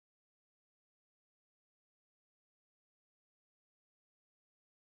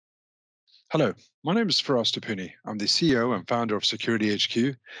Hello, my name is Feras Tappuni. I'm the CEO and founder of SecurityHQ,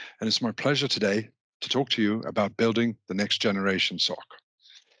 and it's my pleasure today to talk to you about building the next generation SOC.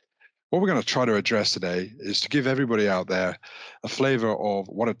 What we're going to try to address today is to give everybody out there a flavor of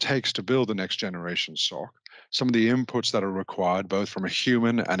what it takes to build the next generation SOC, some of the inputs that are required, both from a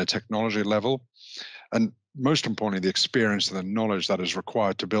human and a technology level, and most importantly, the experience and the knowledge that is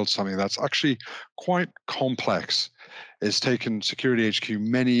required to build something that's actually quite complex. It's taken Security HQ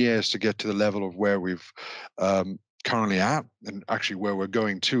many years to get to the level of where we've currently at, and actually where we're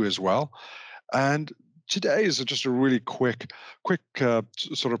going to as well. And today is just a really quick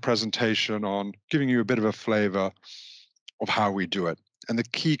sort of presentation on giving you a bit of a flavor of how we do it and the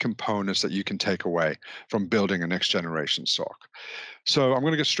key components that you can take away from building a next generation SOC. So I'm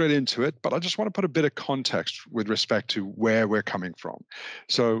going to get straight into it, but I just want to put a bit of context with respect to where we're coming from.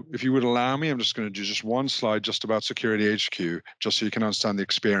 So if you would allow me, I'm just going to do just one slide just about Security HQ, just so you can understand the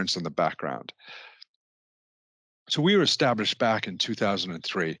experience and the background. So we were established back in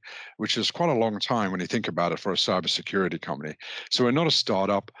 2003, which is quite a long time when you think about it for a cybersecurity company. So we're not a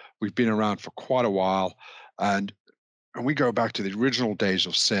startup. We've been around for quite a while, and we go back to the original days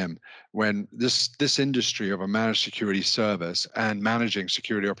of SIM, when this industry of a managed security service and managing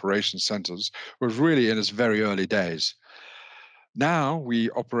security operations centers was really in its very early days. Now we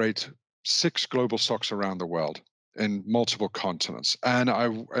operate 6 global SOCs around the world in multiple continents,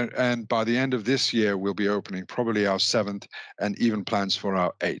 and by the end of this year we'll be opening probably our 7th and even plans for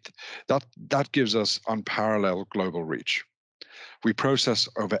our 8th. That gives us unparalleled global reach. We process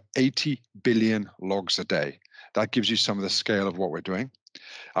over 80 billion logs a day. That gives you some of the scale of what we're doing.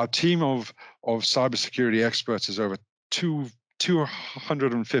 Our team of cybersecurity experts is over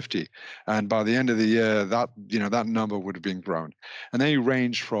 250, and by the end of the year, that number would have been grown. And they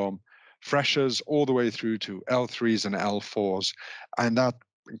range from freshers all the way through to L3s and L4s, and that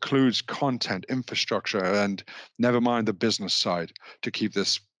includes content, infrastructure, and never mind the business side to keep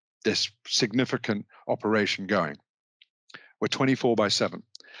this significant operation going. We're 24/7.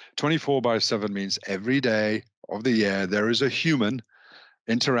 24/7 means every day of the year there is a human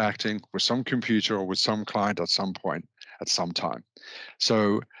interacting with some computer or with some client at some point, at some time.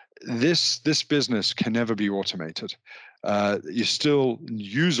 So this business can never be automated. You still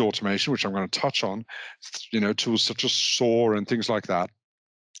use automation, which I'm going to touch on, tools such as SOAR and things like that,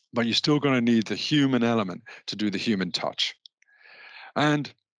 but you're still going to need the human element to do the human touch.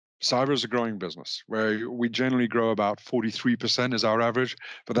 And cyber is a growing business where we generally grow about 43% is our average,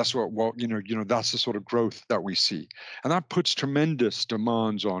 but that's that's the sort of growth that we see. And that puts tremendous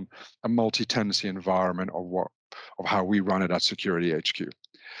demands on a multi-tenancy environment of how we run it at Security HQ.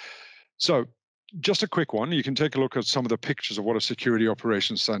 So just a quick one, you can take a look at some of the pictures of what a security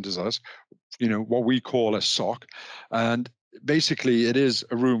operations center is, what we call a SOC. And basically, it is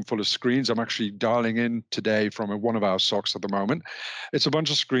a room full of screens. I'm actually dialing in today from one of our SOCs at the moment. It's a bunch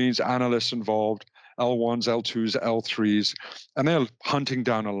of screens, analysts involved, L1s, L2s, L3s, and they're hunting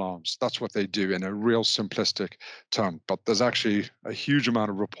down alarms. That's what they do in a real simplistic term. But there's actually a huge amount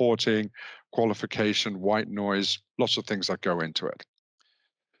of reporting, qualification, white noise, lots of things that go into it.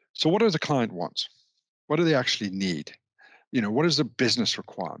 So what does the client want? What do they actually need? What is the business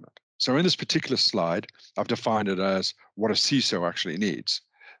requirement? So in this particular slide, I've defined it as what a CISO actually needs.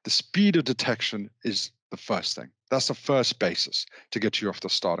 The speed of detection is the first thing. That's the first basis to get you off the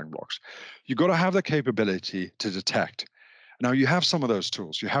starting blocks. You've got to have the capability to detect. Now, you have some of those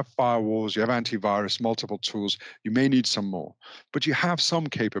tools. You have firewalls, you have antivirus, multiple tools. You may need some more, but you have some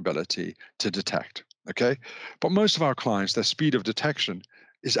capability to detect, okay? But most of our clients, their speed of detection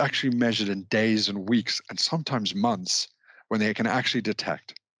is actually measured in days and weeks and sometimes months when they can actually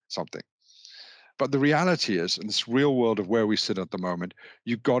detect something. But the reality is, in this real world of where we sit at the moment,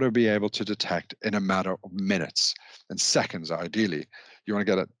 you've got to be able to detect in a matter of minutes and seconds, ideally. You want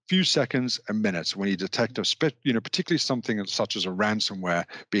to get a few seconds and minutes when you detect particularly something such as a ransomware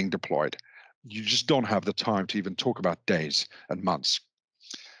being deployed. You just don't have the time to even talk about days and months.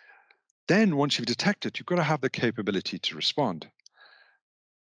 Then once you've detected, you've got to have the capability to respond.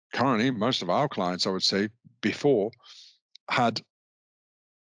 Currently, most of our clients, I would say, before had,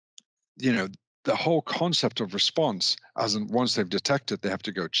 the whole concept of response, as in once they've detected, they have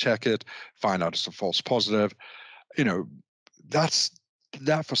to go check it, find out it's a false positive.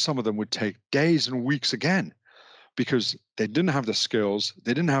 That for some of them would take days and weeks again, because they didn't have the skills,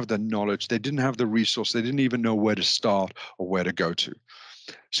 they didn't have the knowledge, they didn't have the resource, they didn't even know where to start or where to go to.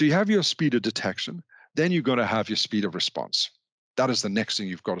 So you have your speed of detection, then you've got to have your speed of response. That is the next thing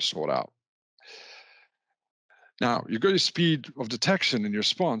you've got to sort out. Now, you've got your speed of detection and your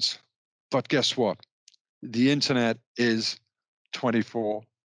response, but guess what? The internet is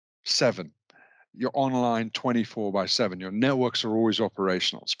 24/7. you're online 24/7. Your networks are always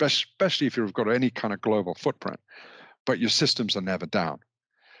operational, especially if you've got any kind of global footprint, but your systems are never down.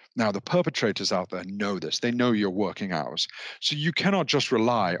 Now, the perpetrators out there know this. They know your working hours. So you cannot just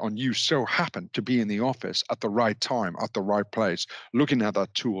rely on you so happen to be in the office at the right time, at the right place, looking at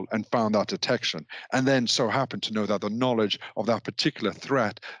that tool and found that detection, and then so happen to know that the knowledge of that particular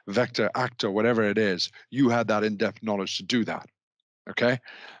threat, vector, actor, whatever it is, you had that in-depth knowledge to do that. Okay?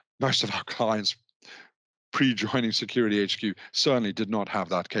 Most of our clients pre-joining Security HQ certainly did not have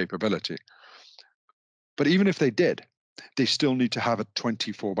that capability. But even if they did, they still need to have it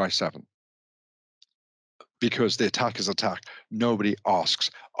 24/7 because the attack is attack. Nobody asks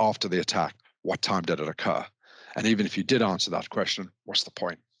after the attack, what time did it occur? And even if you did answer that question, what's the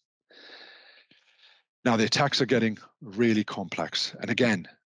point? Now, the attacks are getting really complex. And again,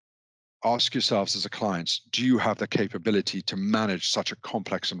 ask yourselves as a client, do you have the capability to manage such a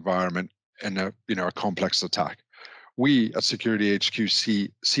complex environment in a complex attack? We at Security HQ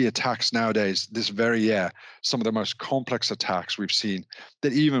see attacks nowadays, this very year, some of the most complex attacks we've seen,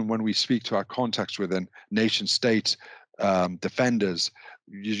 that even when we speak to our contacts within nation state defenders,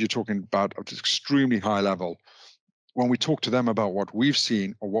 you're talking about at extremely high level. When we talk to them about what we've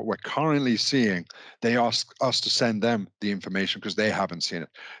seen or what we're currently seeing, they ask us to send them the information because they haven't seen it.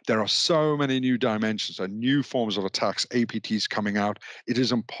 There are so many new dimensions and new forms of attacks, APTs coming out. It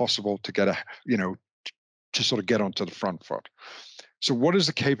is impossible to to sort of get onto the front foot. So what is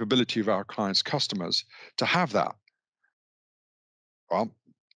the capability of our clients' customers to have that? Well,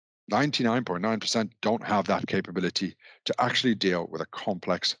 99.9% don't have that capability to actually deal with a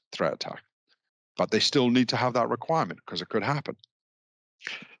complex threat attack. But they still need to have that requirement because it could happen.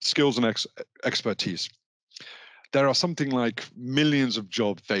 Skills and expertise. There are something like millions of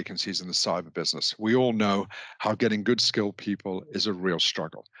job vacancies in the cyber business. We all know how getting good skilled people is a real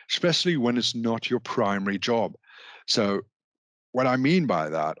struggle, especially when it's not your primary job. So what I mean by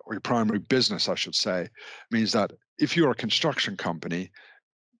that, or your primary business, I should say, means that if you're a construction company,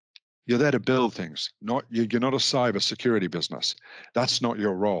 you're there to build things. You're not a cyber security business. That's not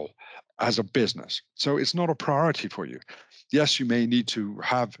your role as a business. So it's not a priority for you. Yes, you may need to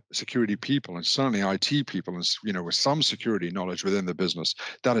have security people and certainly IT people and with some security knowledge within the business.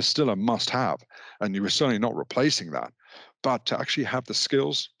 That is still a must-have, and you are certainly not replacing that. But to actually have the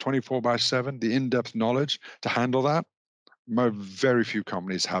skills 24/7, the in-depth knowledge to handle that, very few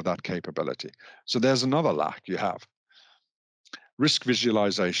companies have that capability. So there's another lack you have. Risk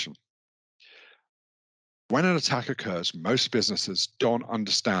visualization. When an attack occurs, most businesses don't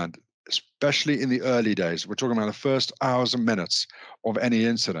understand, especially in the early days, we're talking about the first hours and minutes of any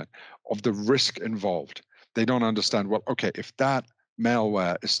incident, of the risk involved. They don't understand, well, okay, if that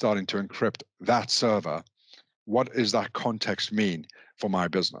malware is starting to encrypt that server, what does that context mean for my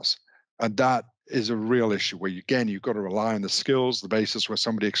business? And that is a real issue where, again, you've got to rely on the skills, the basis where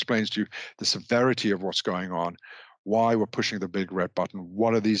somebody explains to you the severity of what's going on, why we're pushing the big red button,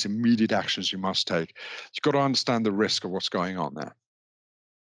 what are these immediate actions you must take. You've got to understand the risk of what's going on there.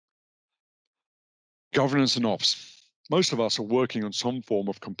 Governance and ops. Most of us are working on some form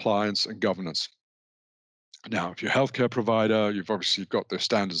of compliance and governance. Now, if you're a healthcare provider, you've obviously got the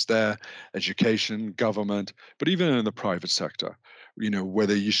standards there, education, government, but even in the private sector,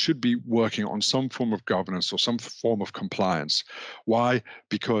 whether you should be working on some form of governance or some form of compliance. Why?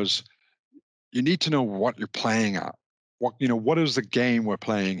 Because you need to know what you're playing at. What is the game we're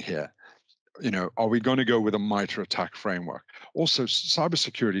playing here? Are we going to go with a MITRE ATT&CK framework? Also,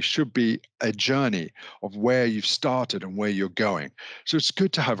 cybersecurity should be a journey of where you've started and where you're going. So it's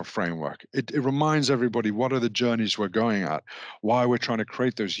good to have a framework. It reminds everybody what are the journeys we're going at, why we're trying to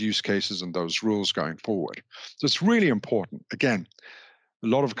create those use cases and those rules going forward. So it's really important. Again, a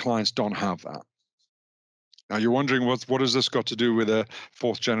lot of clients don't have that. Now you're wondering what has this got to do with a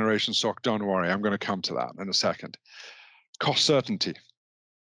fourth generation SOC? Don't worry, I'm going to come to that in a second. Cost certainty.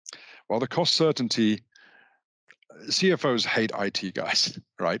 Well, the cost certainty, CFOs hate IT guys,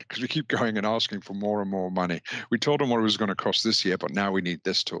 right? Because we keep going and asking for more and more money. We told them what it was going to cost this year, but now we need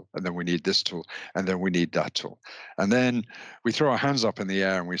this tool, and then we need this tool, and then we need that tool. And then we throw our hands up in the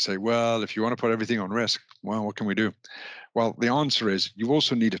air and we say, well, if you want to put everything on risk, well, what can we do? Well, the answer is you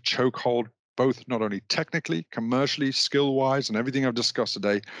also need a chokehold, both not only technically, commercially, skill-wise, and everything I've discussed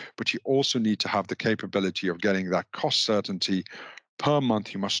today, but you also need to have the capability of getting that cost certainty. Per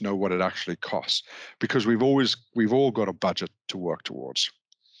month, you must know what it actually costs, because we've all got a budget to work towards.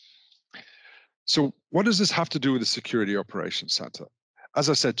 So what does this have to do with the Security Operations Center? As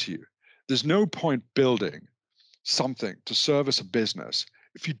I said to you, there's no point building something to service a business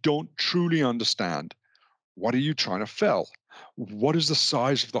if you don't truly understand what are you trying to fill? What is the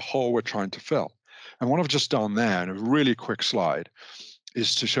size of the hole we're trying to fill? And what I've just done there in a really quick slide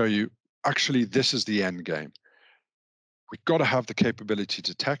is to show you, actually, this is the end game. We've got to have the capability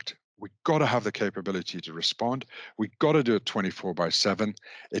to detect. We've got to have the capability to respond. We've got to do it 24/7.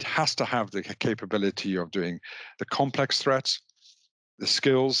 It has to have the capability of doing the complex threats, the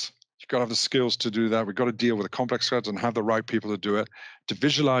skills. You've got to have the skills to do that. We've got to deal with the complex threats and have the right people to do it, to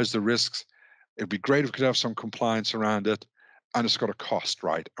visualize the risks. It'd be great if we could have some compliance around it, and it's got to cost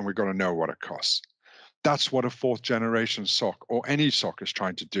right, and we've got to know what it costs. That's what a fourth generation SOC or any SOC is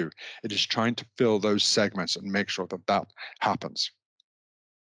trying to do. It is trying to fill those segments and make sure that that happens.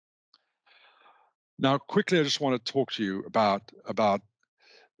 Now, quickly, I just want to talk to you about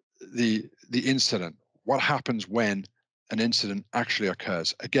the incident. What happens when an incident actually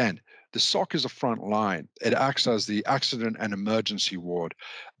occurs? Again, the SOC is a front line. It acts as the accident and emergency ward,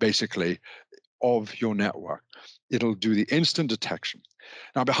 basically, of your network. It'll do the instant detection.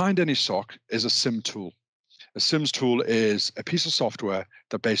 Now, behind any SOC is a SIM tool. A SIMS tool is a piece of software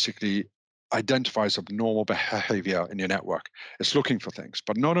that basically identifies abnormal behavior in your network. It's looking for things.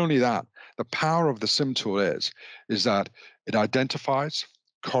 But not only that, the power of the SIM tool is that it identifies,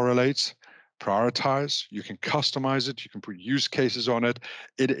 correlates, prioritize. You can customize it. You can put use cases on it.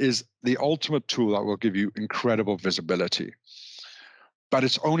 It is the ultimate tool that will give you incredible visibility. But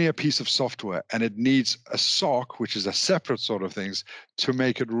it's only a piece of software, and it needs a SOC, which is a separate sort of things, to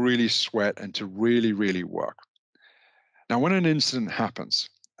make it really sweat and to really, really work. Now, when an incident happens,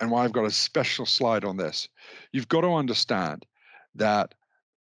 and why I've got a special slide on this, you've got to understand that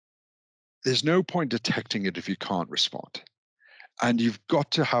there's no point detecting it if you can't respond. And you've got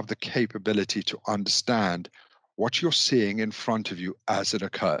to have the capability to understand what you're seeing in front of you as it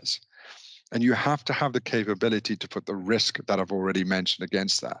occurs. And you have to have the capability to put the risk that I've already mentioned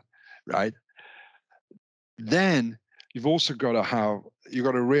against that, right? Then you've also got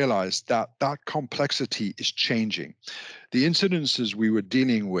to realize that that complexity is changing. The incidences we were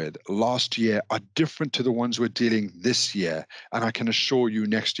dealing with last year are different to the ones we're dealing this year, and I can assure you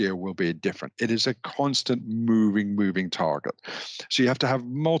next year will be different. It is a constant moving target. So you have to have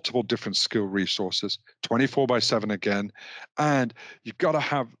multiple different skill resources, 24/7 again, and you've got to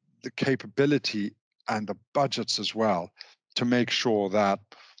have the capability and the budgets as well to make sure that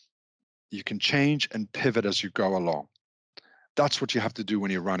you can change and pivot as you go along. That's what you have to do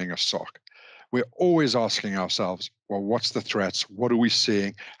when you're running a SOC. We're always asking ourselves, well, what's the threats? What are we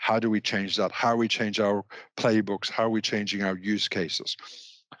seeing? How do we change that? How we change our playbooks? How are we changing our use cases?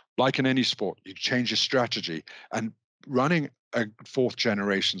 Like in any sport, you change your strategy. And running a fourth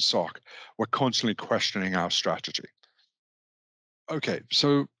generation SOC, we're constantly questioning our strategy. Okay,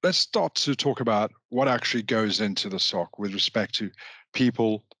 so let's start to talk about what actually goes into the SOC with respect to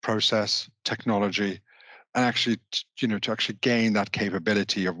people, process, technology, and actually, to actually gain that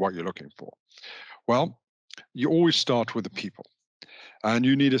capability of what you're looking for. Well, you always start with the people, and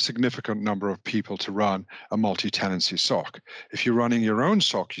you need a significant number of people to run a multi-tenancy SOC. If you're running your own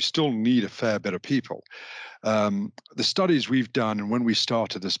SOC, you still need a fair bit of people. The studies we've done, and when we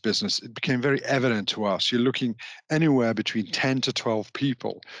started this business, it became very evident to us. You're looking anywhere between 10 to 12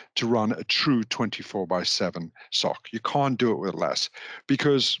 people to run a true 24/7 SOC. You can't do it with less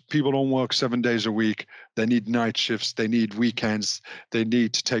because people don't work 7 days a week. They need night shifts. They need weekends. They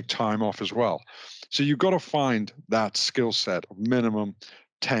need to take time off as well. So you've got to find that skill set of minimum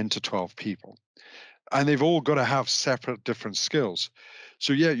 10 to 12 people. And they've all got to have separate different skills.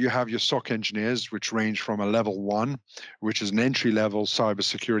 So yeah, you have your SOC engineers, which range from a level 1, which is an entry-level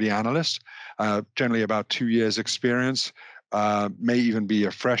cybersecurity analyst, generally about 2 years experience, may even be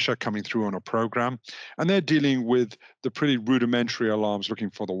a fresher coming through on a program. And they're dealing with the pretty rudimentary alarms, looking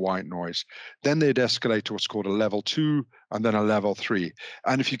for the white noise. Then they'd escalate to what's called a level 2 and then a level 3.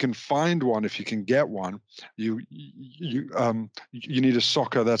 And if you can find one, if you can get one, you need a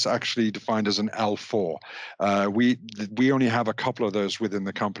SOC that's actually defined as an L4. We only have a couple of those within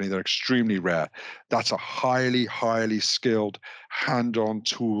the company. They're extremely rare. That's a highly skilled, hand-on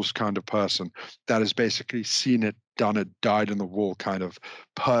tools kind of person that has basically seen it, done it, died in the wool kind of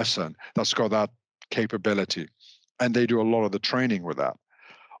person that's got that capability. And they do a lot of the training with that.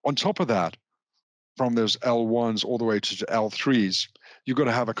 On top of that, from those L1s all the way to L3s, you've got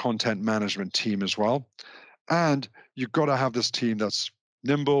to have a content management team as well. And you've got to have this team that's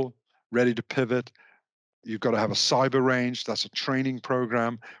nimble, ready to pivot. You've got to have a cyber range. That's a training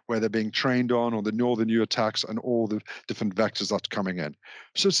program where they're being trained on all the new attacks and all the different vectors that's coming in.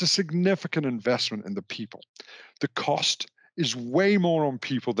 So it's a significant investment in the people. The cost is way more on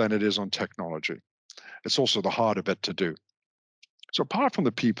people than it is on technology. It's also the harder bit to do. So apart from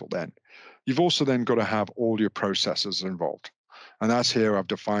the people then, you've also then got to have all your processes involved. And that's here I've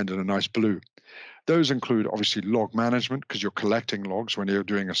defined in a nice blue. Those include obviously log management, because you're collecting logs when you're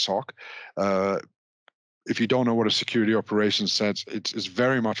doing a SOC. If you don't know what a security operations says, it's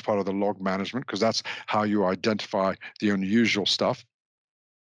very much part of the log management, because that's how you identify the unusual stuff.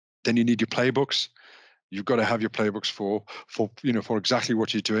 Then you need your playbooks. You've got to have your playbooks for exactly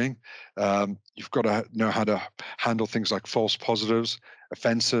what you're doing. You've got to know how to handle things like false positives,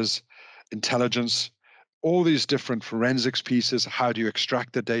 offenses, intelligence, all these different forensics pieces. How do you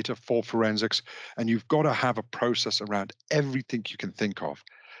extract the data for forensics? And you've got to have a process around everything you can think of.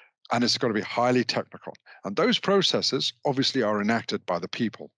 And it's got to be highly technical. And those processes obviously are enacted by the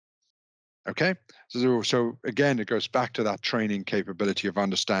people. Okay, so again, it goes back to that training capability of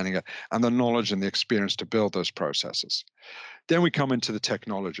understanding it and the knowledge and the experience to build those processes. Then we come into the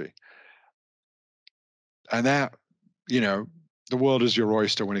technology, and that, you know, the world is your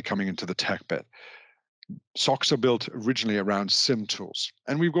oyster when you're coming into the tech bit. SOCs are built originally around SIM tools,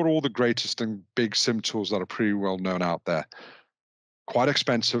 and we've got all the greatest and big SIM tools that are pretty well known out there. Quite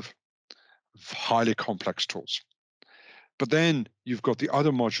expensive, highly complex tools. But then you've got the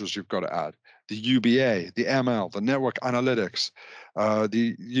other modules you've got to add: the UBA, the ML, the network analytics,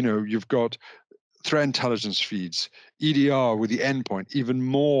 you've got threat intelligence feeds, EDR with the endpoint, even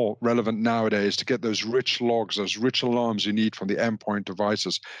more relevant nowadays to get those rich logs, those rich alarms you need from the endpoint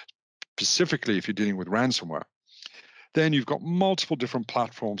devices, specifically if you're dealing with ransomware. Then you've got multiple different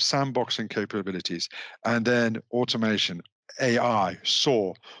platforms, sandboxing capabilities, and then automation, AI,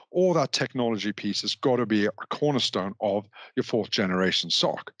 SOAR, all that technology piece has got to be a cornerstone of your fourth generation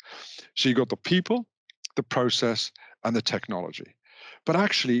SOC. So you've got the people, the process, and the technology. But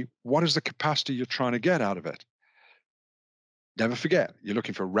actually, what is the capacity you're trying to get out of it? Never forget, you're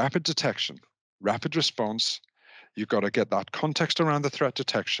looking for rapid detection, rapid response. You've got to get that context around the threat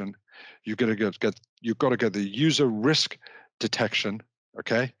detection. You've got to get the user risk detection,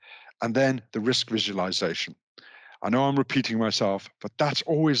 okay, and then the risk visualization. I know I'm repeating myself, but that's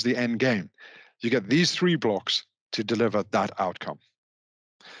always the end game. You get these three blocks to deliver that outcome.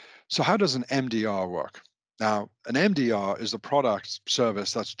 So how does an MDR work? Now, an MDR is the product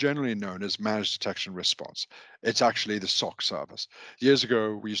service that's generally known as Managed Detection Response. It's actually the SOC service. Years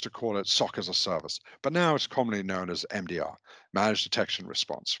ago, we used to call it SOC as a service, but now it's commonly known as MDR, Managed Detection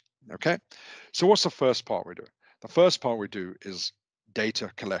Response. Okay? So what's the first part we do? The first part we do is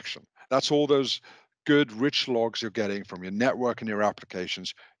data collection. That's all those good, rich logs you're getting from your network and your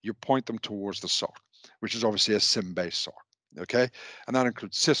applications. You point them towards the SOC, which is obviously a SIM-based SOC. Okay, and that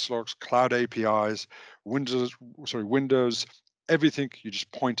includes syslogs, cloud APIs, Windows, everything. You just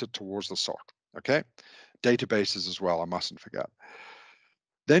point it towards the SOC. Okay, databases as well. I mustn't forget.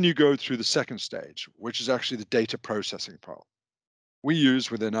 Then you go through the second stage, which is actually the data processing part. We use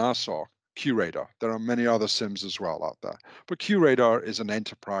within our SOC QRadar. There are many other SIMs as well out there, but QRadar is an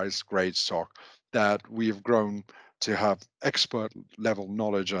enterprise grade SOC that we have grown to have expert level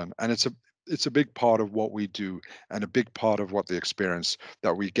knowledge on, and it's a big part of what we do and a big part of what the experience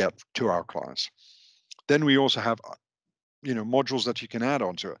that we get to our clients. Then we also have modules that you can add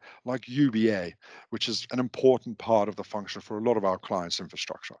onto it, like UBA, which is an important part of the function for a lot of our clients'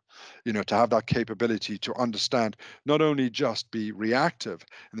 infrastructure. To have that capability to understand, not only just be reactive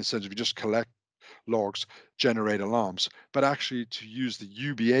in the sense of you just collect logs, generate alarms, but actually to use the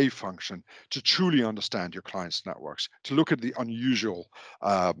UBA function to truly understand your client's networks, to look at the unusual,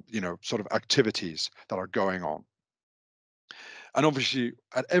 sort of activities that are going on. And obviously,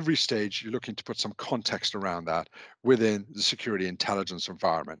 at every stage, you're looking to put some context around that within the security intelligence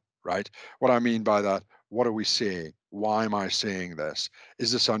environment, right? What I mean by that, what are we seeing? Why am I seeing this?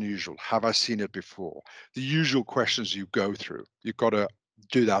 Is this unusual? Have I seen it before? The usual questions you go through. You've got to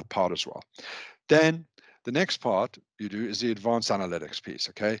do that part as well. Then the next part you do is the advanced analytics piece.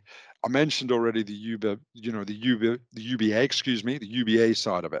 Okay, I mentioned already the UBA, excuse me, the UBA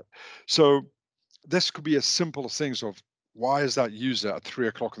side of it. So this could be as simple as things of, why is that user at 3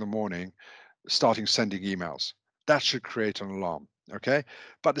 o'clock in the morning starting sending emails? That should create an alarm. Okay,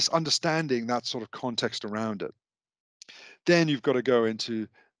 but it's understanding that sort of context around it. Then you've got to go into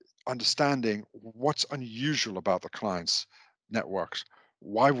understanding what's unusual about the client's networks.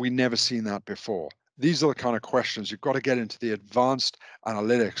 Why have we never seen that before? These are the kind of questions you've got to get into the advanced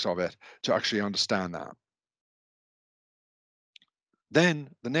analytics of it to actually understand that. Then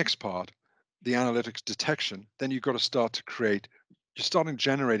the next part, the analytics detection, then you've got to start to create, you're starting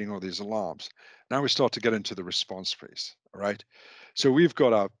generating all these alarms. Now we start to get into the response piece, all right? So we've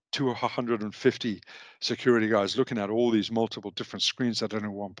got our 250 security guys looking at all these multiple different screens at any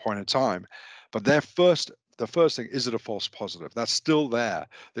one point in time. But the first thing, is it a false positive? That's still there.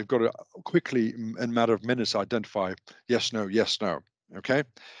 They've got to quickly, in a matter of minutes, identify yes, no, okay?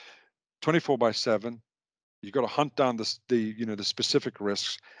 24/7. You've got to hunt down the specific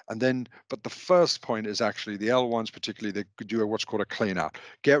risks, and then, but the first point is actually the L1s, particularly, they could do what's called a clean out.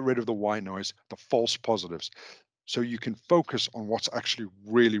 Get rid of the white noise, the false positives, so you can focus on what's actually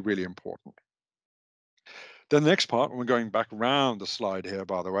really, really important. Then the next part, and we're going back around the slide here,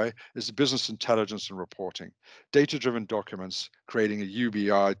 by the way, is the business intelligence and reporting. Data-driven documents, creating a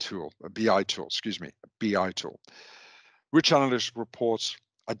UBI tool, a BI tool, excuse me, a BI tool. Rich analytic reports,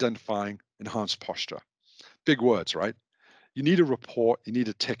 identifying enhanced posture. Big words, right? You need a report, you need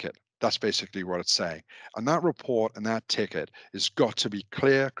a ticket. That's basically what it's saying. And that report and that ticket has got to be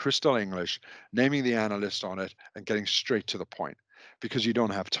clear, crystal English, naming the analyst on it and getting straight to the point, because you don't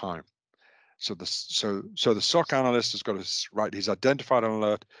have time. So the SOC analyst has got to, right, he's identified an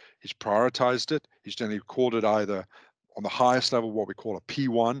alert, he's prioritized it, he's generally called it either on the highest level, what we call a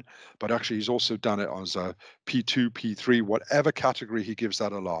P1, but actually he's also done it as a P2, P3, whatever category he gives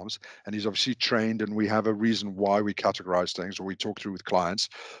that alarms. And he's obviously trained, and we have a reason why we categorize things, or we talk through with clients,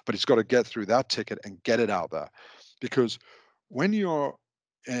 but he's got to get through that ticket and get it out there. Because when you're,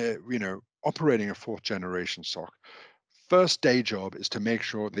 operating a fourth generation SOC, first day job is to make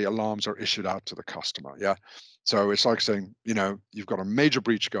sure the alarms are issued out to the customer. Yeah. So it's like saying, you've got a major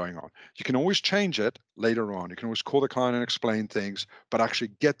breach going on. You can always change it later on. You can always call the client and explain things, but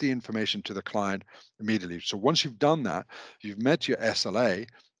actually get the information to the client immediately. So once you've done that, you've met your SLA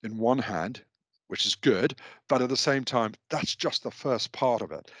in one hand, which is good. But at the same time, that's just the first part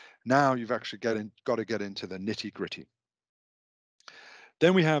of it. Now you've actually got to get into the nitty gritty.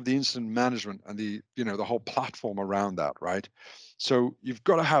 Then we have the incident management and the whole platform around that, right? So you've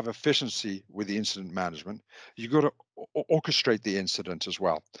got to have efficiency with the incident management. You've got to orchestrate the incident as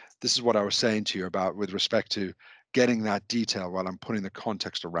well. This is what I was saying to you about with respect to getting that detail while I'm putting the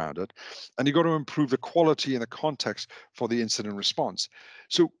context around it. And you've got to improve the quality and the context for the incident response.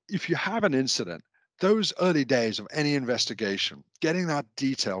 So if you have an incident, those early days of any investigation, getting that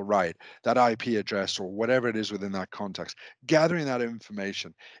detail right, that IP address or whatever it is within that context, gathering that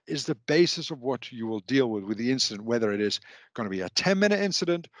information is the basis of what you will deal with the incident, whether it is going to be a 10-minute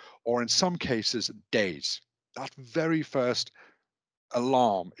incident or in some cases days. That very first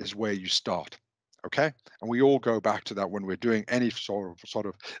alarm is where you start. Okay, and we all go back to that when we're doing any sort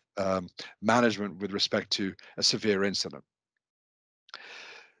of management with respect to a severe incident.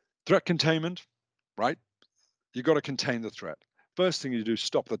 Threat containment, right? You got to contain the threat. First thing you do,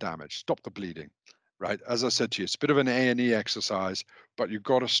 stop the damage, stop the bleeding, right? As I said to you, it's a bit of an A&E exercise, but you've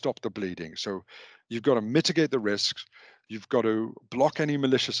got to stop the bleeding. So you've got to mitigate the risks. You've got to block any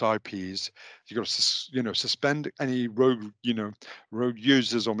malicious IPs. You've got to, suspend any rogue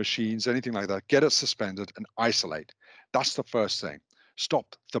users or machines, anything like that. Get it suspended and isolate. That's the first thing. Stop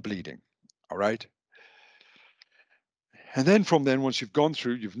the bleeding. All right. And then from then, once you've gone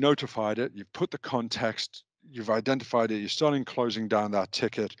through, you've notified it, you've put the context, you've identified it, you're starting closing down that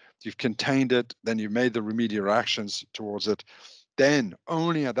ticket, you've contained it, then you've made the remedial actions towards it. Then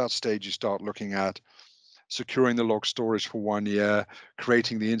only at that stage you start looking at securing the log storage for 1 year,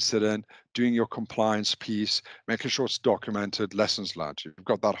 creating the incident, doing your compliance piece, making sure it's documented, lessons learned. You've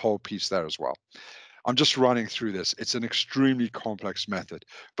got that whole piece there as well. I'm just running through this. It's an extremely complex method,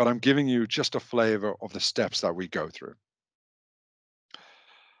 but I'm giving you just a flavor of the steps that we go through.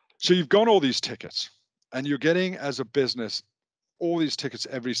 So you've got all these tickets, and you're getting, as a business, all these tickets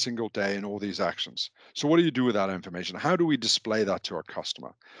every single day and all these actions. So what do you do with that information? How do we display that to our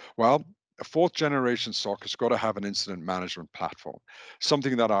customer? Well, a fourth generation SOC has got to have an incident management platform,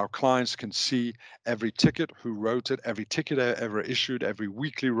 something that our clients can see every ticket, who wrote it, every ticket ever issued, every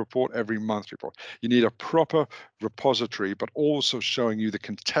weekly report, every monthly report. You need a proper repository, but also showing you the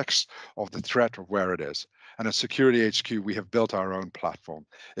context of the threat of where it is. And at SecurityHQ, we have built our own platform.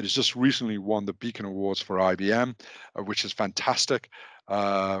 It has just recently won the Beacon Awards for IBM, which is fantastic.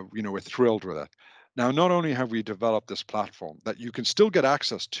 We're thrilled with it. Now, not only have we developed this platform that you can still get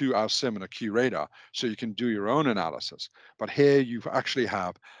access to our SIM and a QRadar, so you can do your own analysis, but here you actually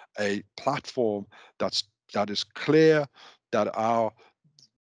have a platform that is clear, that our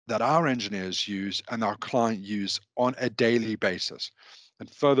engineers use and our client use on a daily basis. And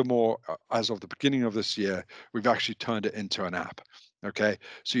furthermore, as of the beginning of this year, we've actually turned it into an app. Okay,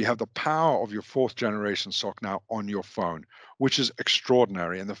 so you have the power of your fourth generation SOC now on your phone, which is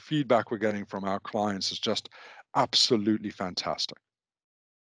extraordinary. And the feedback we're getting from our clients is just absolutely fantastic.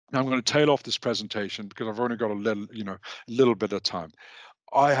 Now I'm going to tail off this presentation because I've only got a little bit of time.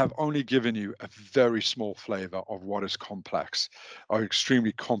 I have only given you a very small flavor of what is complex, our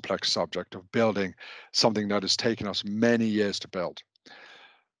extremely complex subject of building something that has taken us many years to build.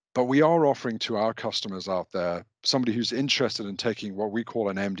 But we are offering to our customers out there somebody who's interested in taking what we call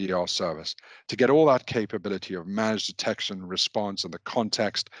an MDR service to get all that capability of managed detection, response, and the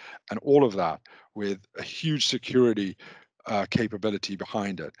context, and all of that with a huge security capability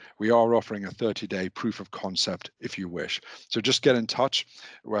behind it. We are offering a 30-day proof of concept if you wish. So just get in touch.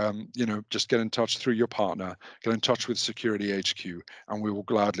 Just get in touch through your partner. Get in touch with SecurityHQ, and we will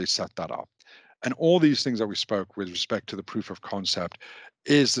gladly set that up. And all these things that we spoke with respect to the proof of concept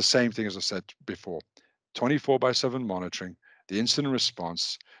is the same thing as I said before. 24/7 monitoring, the incident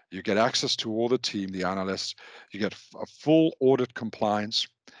response. You get access to all the team, the analysts. You get a full audit compliance.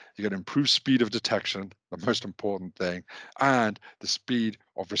 You get improved speed of detection, the most important thing, and the speed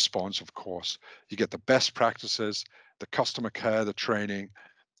of response, of course. You get the best practices, the customer care, the training,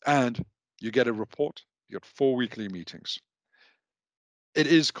 and you get a report. You get 4 weekly meetings. It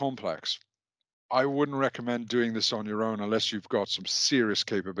is complex. I wouldn't recommend doing this on your own unless you've got some serious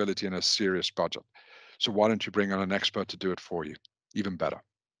capability and a serious budget. So why don't you bring on an expert to do it for you? Even better.